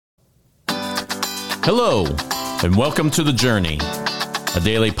Hello, and welcome to The Journey, a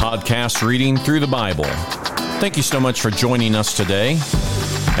daily podcast reading through the Bible. Thank you so much for joining us today.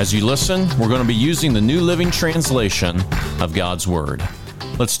 As you listen, we're going to be using the New Living Translation of God's Word.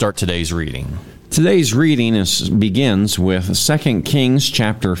 Let's start today's reading. Today's reading begins with 2 Kings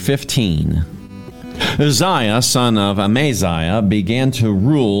chapter 15. Uzziah, son of Amaziah, began to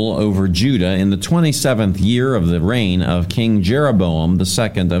rule over Judah in the 27th year of the reign of King Jeroboam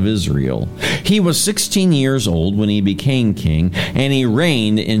II of Israel. He was 16 years old when he became king, and he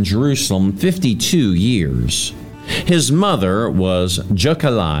reigned in Jerusalem 52 years. His mother was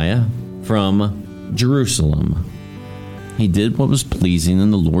Jechaliah from Jerusalem. He did what was pleasing in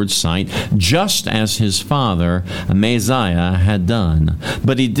the Lord's sight, just as his father Amaziah had done.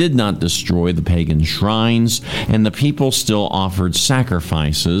 But he did not destroy the pagan shrines, and the people still offered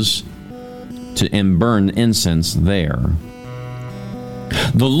sacrifices and burned incense there.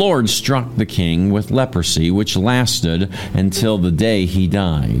 The Lord struck the king with leprosy, which lasted until the day he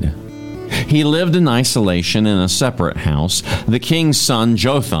died. He lived in isolation in a separate house. The king's son,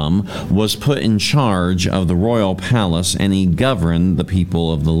 Jotham, was put in charge of the royal palace, and he governed the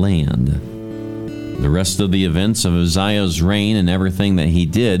people of the land. The rest of the events of Uzziah's reign and everything that he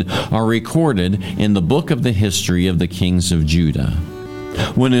did are recorded in the book of the history of the kings of Judah.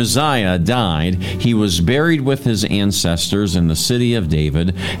 When Uzziah died, he was buried with his ancestors in the city of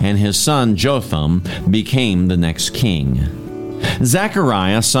David, and his son Jotham became the next king.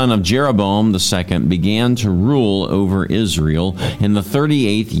 Zechariah, son of Jeroboam II, began to rule over Israel in the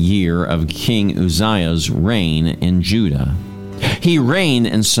 38th year of King Uzziah's reign in Judah. He reigned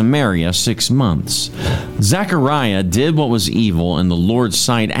in Samaria 6 months. Zechariah did what was evil in the Lord's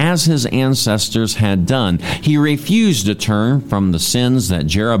sight, as his ancestors had done. He refused to turn from the sins that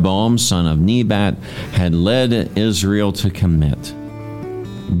Jeroboam, son of Nebat, had led Israel to commit.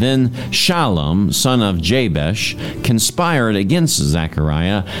 Then Shallum, son of Jabesh, conspired against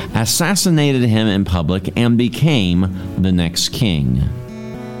Zechariah, assassinated him in public, and became the next king.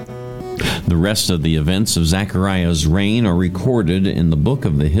 The rest of the events of Zechariah's reign are recorded in the book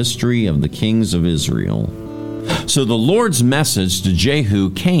of the history of the kings of Israel. So the Lord's message to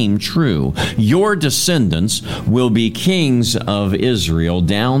Jehu came true. Your descendants will be kings of Israel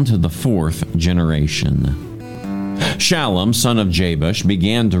down to the 4th generation. Shallum, son of Jabesh,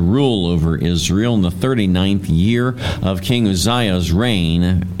 began to rule over Israel in the 39th year of King Uzziah's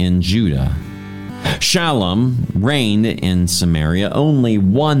reign in Judah. Shallum reigned in Samaria only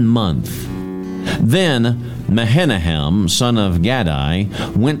 1 month. Then Menahem, son of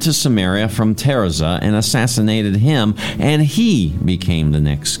Gadai, went to Samaria from Tirzah and assassinated him, and he became the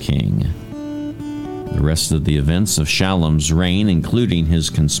next king. The rest of the events of Shallum's reign, including his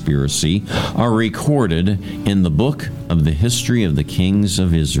conspiracy, are recorded in the book of the history of the kings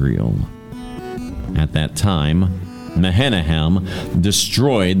of Israel. At that time, Menahem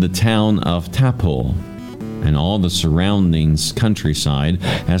destroyed the town of Tappuah and all the surrounding countryside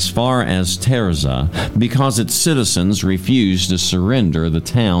as far as Tirzah, because its citizens refused to surrender the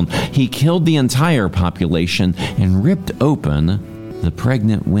town. He killed the entire population and ripped open the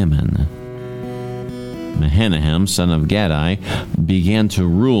pregnant women. Menahem, son of Gadai, began to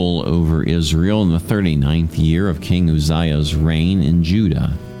rule over Israel in the 39th year of King Uzziah's reign in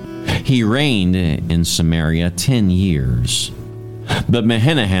Judah. He reigned in Samaria 10 years. But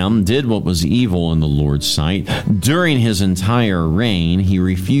Menahem did what was evil in the Lord's sight. During his entire reign, he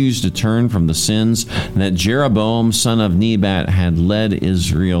refused to turn from the sins that Jeroboam, son of Nebat, had led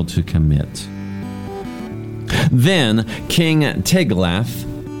Israel to commit. Then King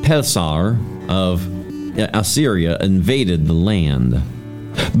Tiglath-Pileser of Assyria invaded the land.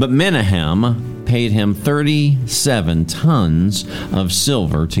 But Menahem paid him 37 tons of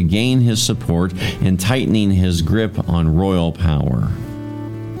silver to gain his support in tightening his grip on royal power.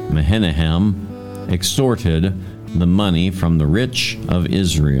 Menahem extorted the money from the rich of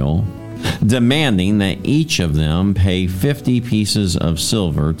Israel, demanding that each of them pay 50 pieces of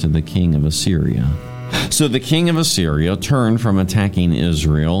silver to the king of Assyria. So the king of Assyria turned from attacking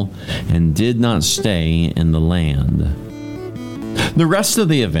Israel and did not stay in the land. The rest of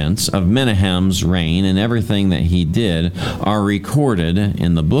the events of Menahem's reign and everything that he did are recorded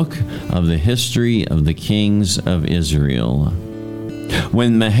in the book of the history of the kings of Israel.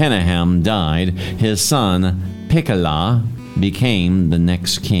 When Menahem died, his son Pekah became the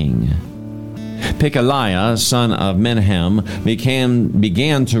next king. Pekaliah, son of Menahem,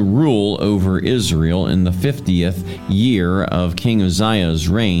 began to rule over Israel in the 50th year of King Uzziah's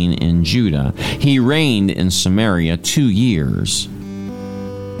reign in Judah. He reigned in Samaria 2 years.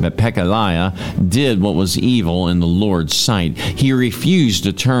 But Pekaliah did what was evil in the Lord's sight. He refused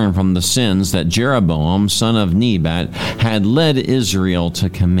to turn from the sins that Jeroboam, son of Nebat, had led Israel to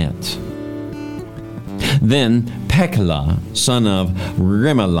commit. Then Pekah, son of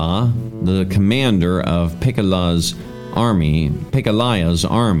Remaliah, the commander of Pekaliah's army,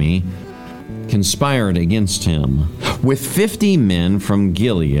 conspired against him. With 50 men from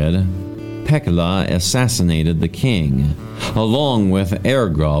Gilead, Pekah assassinated the king, along with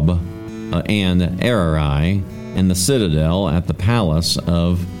Argob and Arari in the citadel at the palace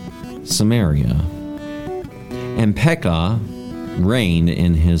of Samaria. And Pekah reigned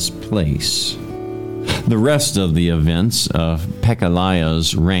in his place. The rest of the events of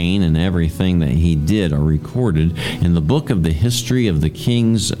Pekaliah's reign and everything that he did are recorded in the book of the history of the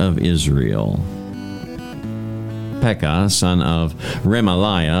kings of Israel. Pekah, son of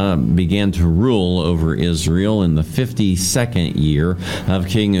Remaliah, began to rule over Israel in the 52nd year of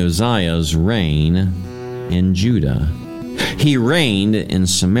King Uzziah's reign in Judah. He reigned in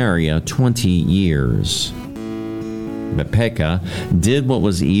Samaria 20 years. But Pekah did what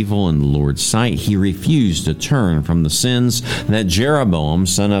was evil in the Lord's sight. He refused to turn from the sins that Jeroboam,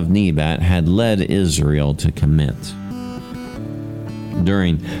 son of Nebat, had led Israel to commit.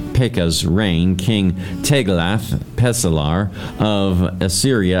 During Pekah's reign, King Tiglath-Pileser of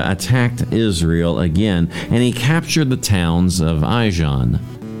Assyria attacked Israel again, and he captured the towns of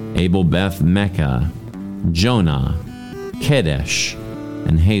Ijon, Abel-Beth-Mecca, Jonah, Kedesh,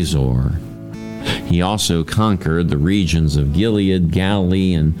 and Hazor. He also conquered the regions of Gilead,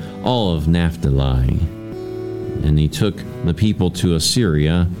 Galilee, and all of Naphtali, and he took the people to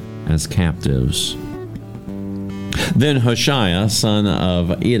Assyria as captives. Then Hoshea, son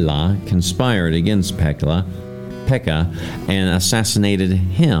of Elah, conspired against Pekah and assassinated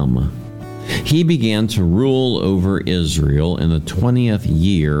him. He began to rule over Israel in the 20th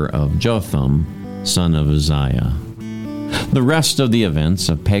year of Jotham, son of Uzziah. The rest of the events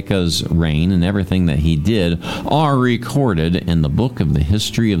of Pekah's reign and everything that he did are recorded in the book of the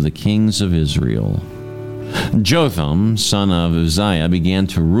history of the kings of Israel. Jotham, son of Uzziah, began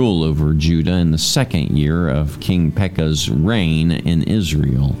to rule over Judah in the 2nd year of King Pekah's reign in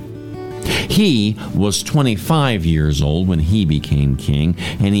Israel. He was 25 years old when he became king,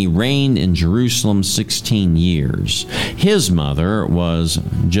 and he reigned in Jerusalem 16 years. His mother was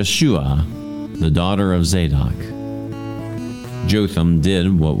Jeshua, the daughter of Zadok. Jotham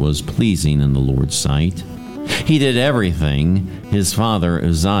did what was pleasing in the Lord's sight. He did everything his father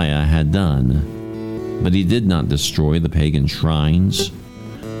Uzziah had done, but he did not destroy the pagan shrines,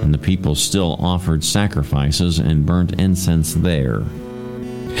 and the people still offered sacrifices and burnt incense there.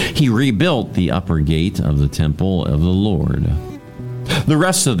 He rebuilt the upper gate of the temple of the Lord. The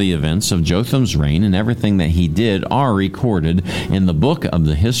rest of the events of Jotham's reign and everything that he did are recorded in the book of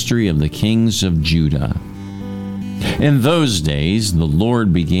the history of the kings of Judah. In those days, the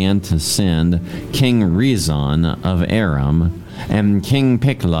Lord began to send King Rezon of Aram and King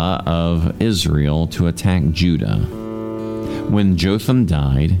Pekah of Israel to attack Judah. When Jotham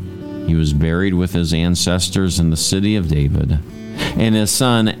died, he was buried with his ancestors in the city of David, and his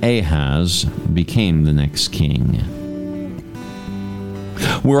son Ahaz became the next king.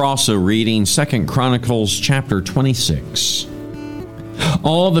 We're also reading 2 Chronicles chapter 26.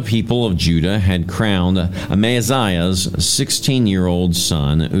 All the people of Judah had crowned Amaziah's 16-year-old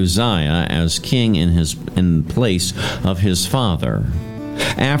son Uzziah as king in place of his father.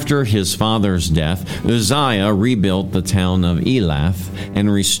 After his father's death, Uzziah rebuilt the town of Elath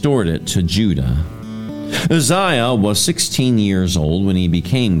and restored it to Judah. Uzziah was 16 years old when he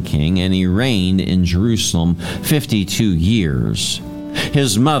became king, and he reigned in Jerusalem 52 years.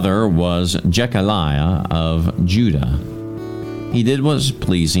 His mother was Jechaliah of Judah. He did what was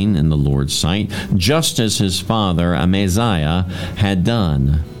pleasing in the Lord's sight, just as his father Amaziah had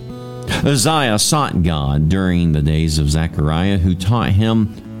done. Uzziah sought God during the days of Zechariah, who taught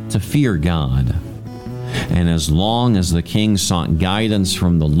him to fear God. And as long as the king sought guidance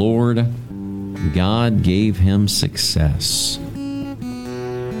from the Lord, God gave him success.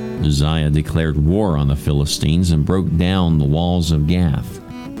 Uzziah declared war on the Philistines and broke down the walls of Gath,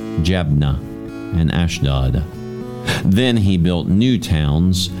 Jabneh, and Ashdod. Then he built new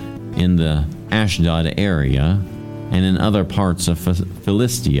towns in the Ashdod area and in other parts of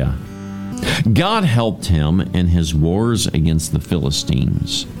Philistia. God helped him in his wars against the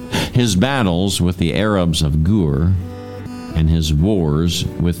Philistines, his battles with the Arabs of Gur, and his wars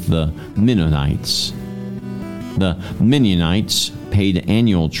with the Mennonites. The Mennonites paid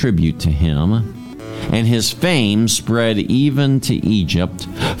annual tribute to him, and his fame spread even to Egypt,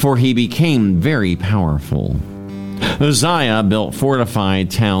 for he became very powerful. Uzziah built fortified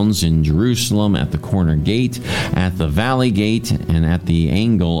towns in Jerusalem at the corner gate, at the valley gate, and at the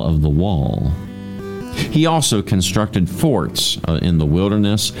angle of the wall. He also constructed forts in the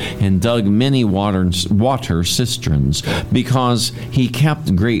wilderness and dug many water cisterns, because he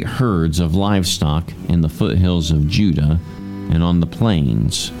kept great herds of livestock in the foothills of Judah and on the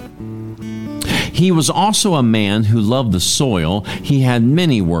plains. He was also a man who loved the soil. He had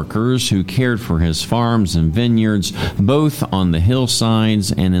many workers who cared for his farms and vineyards, both on the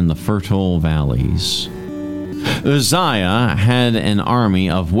hillsides and in the fertile valleys. Uzziah had an army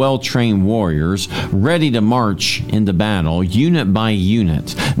of well-trained warriors ready to march into battle, unit by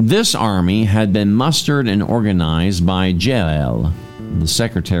unit. This army had been mustered and organized by Jeiel, the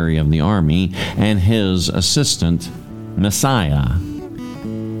secretary of the army, and his assistant, Messiah.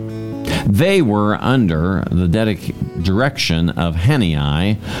 They were under the direction of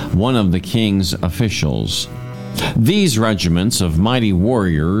Hanani, one of the king's officials. These regiments of mighty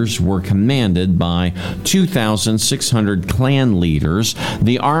warriors were commanded by 2,600 clan leaders.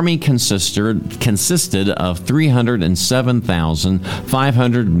 The army consisted of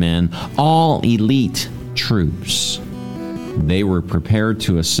 307,500 men, all elite troops. They were prepared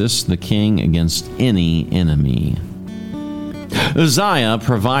to assist the king against any enemy. Uzziah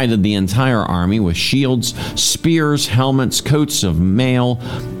provided the entire army with shields, spears, helmets, coats of mail,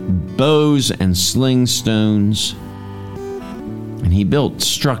 bows, and sling stones. And he built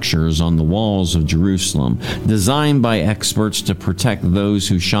structures on the walls of Jerusalem, designed by experts to protect those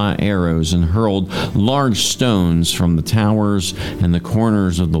who shot arrows and hurled large stones from the towers and the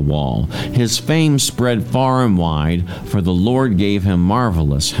corners of the wall. His fame spread far and wide, for the Lord gave him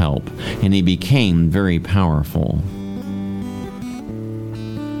marvelous help, and he became very powerful.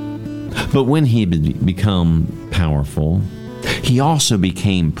 But when he had become powerful, he also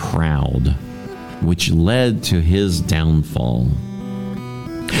became proud, which led to his downfall.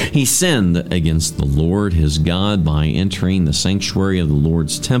 He sinned against the Lord his God by entering the sanctuary of the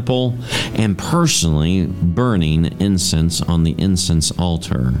Lord's temple and personally burning incense on the incense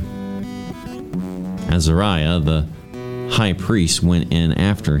altar. Azariah, the high priest, went in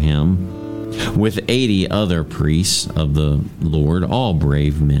after him with 80 other priests of the Lord, all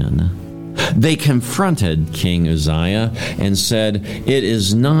brave men. They confronted King Uzziah and said, "It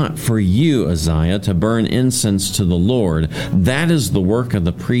is not for you, Uzziah, to burn incense to the Lord. That is the work of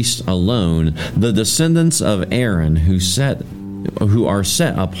the priests alone, the descendants of Aaron who are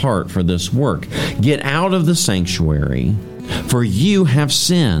set apart for this work. Get out of the sanctuary, for you have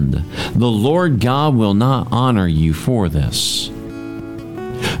sinned. The Lord God will not honor you for this."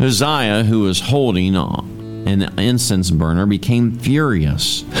 Uzziah, who was holding an incense burner, became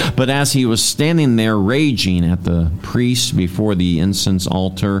furious. But as he was standing there raging at the priests before the incense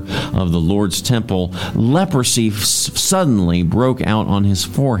altar of the Lord's temple, leprosy suddenly broke out on his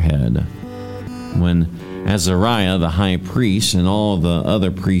forehead. When Azariah, the high priest, and all the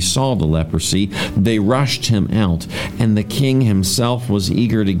other priests saw the leprosy, they rushed him out, and the king himself was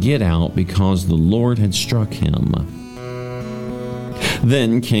eager to get out because the Lord had struck him.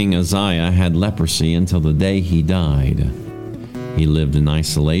 Then King Uzziah had leprosy until the day he died. He lived in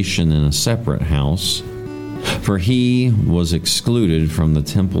isolation in a separate house, for he was excluded from the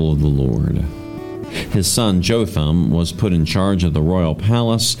temple of the Lord. His son Jotham was put in charge of the royal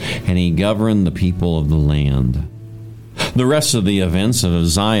palace, and he governed the people of the land. The rest of the events of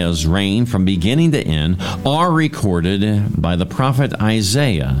Uzziah's reign from beginning to end are recorded by the prophet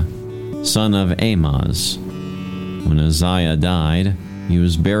Isaiah, son of Amoz. When Uzziah died, he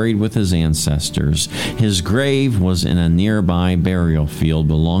was buried with his ancestors. His grave was in a nearby burial field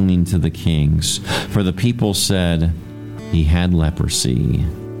belonging to the kings, for the people said he had leprosy.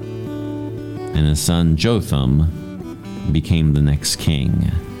 And his son Jotham became the next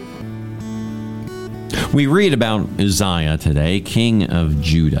king. We read about Uzziah today, king of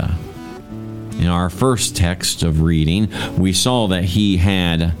Judah. In our first text of reading, we saw that he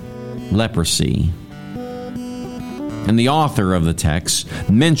had leprosy. And the author of the text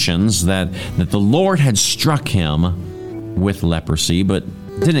mentions that the Lord had struck him with leprosy, but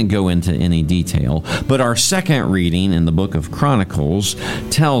didn't go into any detail. But our second reading in the book of Chronicles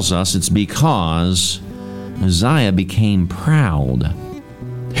tells us it's because Uzziah became proud.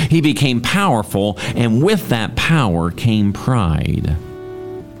 He became powerful, and with that power came pride.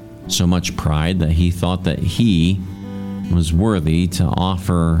 So much pride that he thought that he was worthy to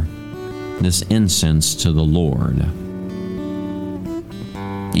offer this incense to the Lord.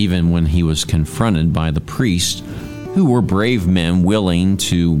 Even when he was confronted by the priests, who were brave men willing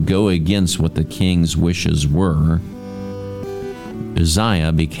to go against what the king's wishes were,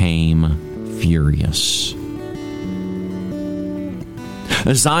 Uzziah became furious.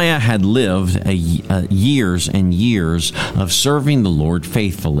 Uzziah had lived years and years of serving the Lord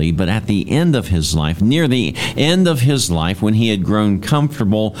faithfully, but at the end of his life, near the end of his life, when he had grown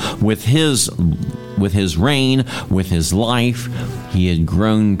comfortable with his reign, with his life, he had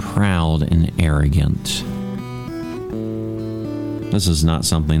grown proud and arrogant. This is not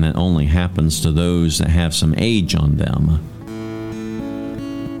something that only happens to those that have some age on them.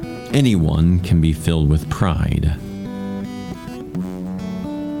 Anyone can be filled with pride.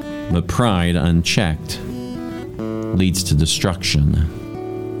 But pride unchecked leads to destruction.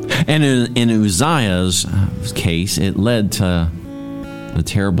 And in Uzziah's case, it led to the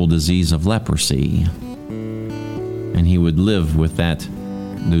terrible disease of leprosy. And he would live with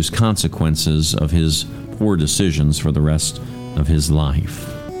those consequences of his poor decisions for the rest of his life.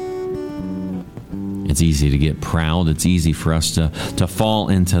 It's easy to get proud. It's easy for us to fall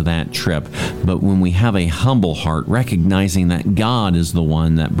into that trip. But when we have a humble heart, recognizing that God is the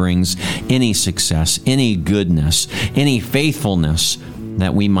one that brings any success, any goodness, any faithfulness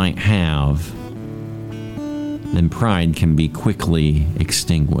that we might have, then pride can be quickly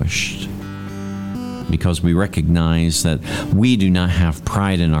extinguished. Because we recognize that we do not have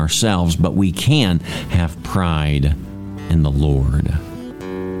pride in ourselves, but we can have pride in the Lord.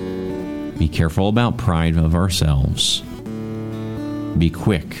 Be careful about pride of ourselves. Be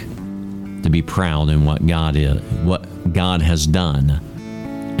quick to be proud in what God is, what God has done,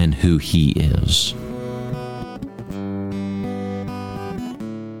 and who He is.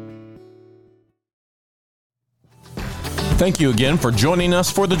 Thank you again for joining us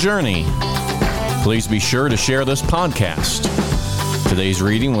for the journey. Please be sure to share this podcast. Today's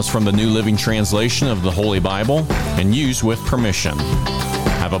reading was from the New Living Translation of the Holy Bible and used with permission.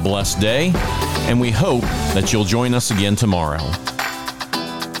 Have a blessed day, and we hope that you'll join us again tomorrow.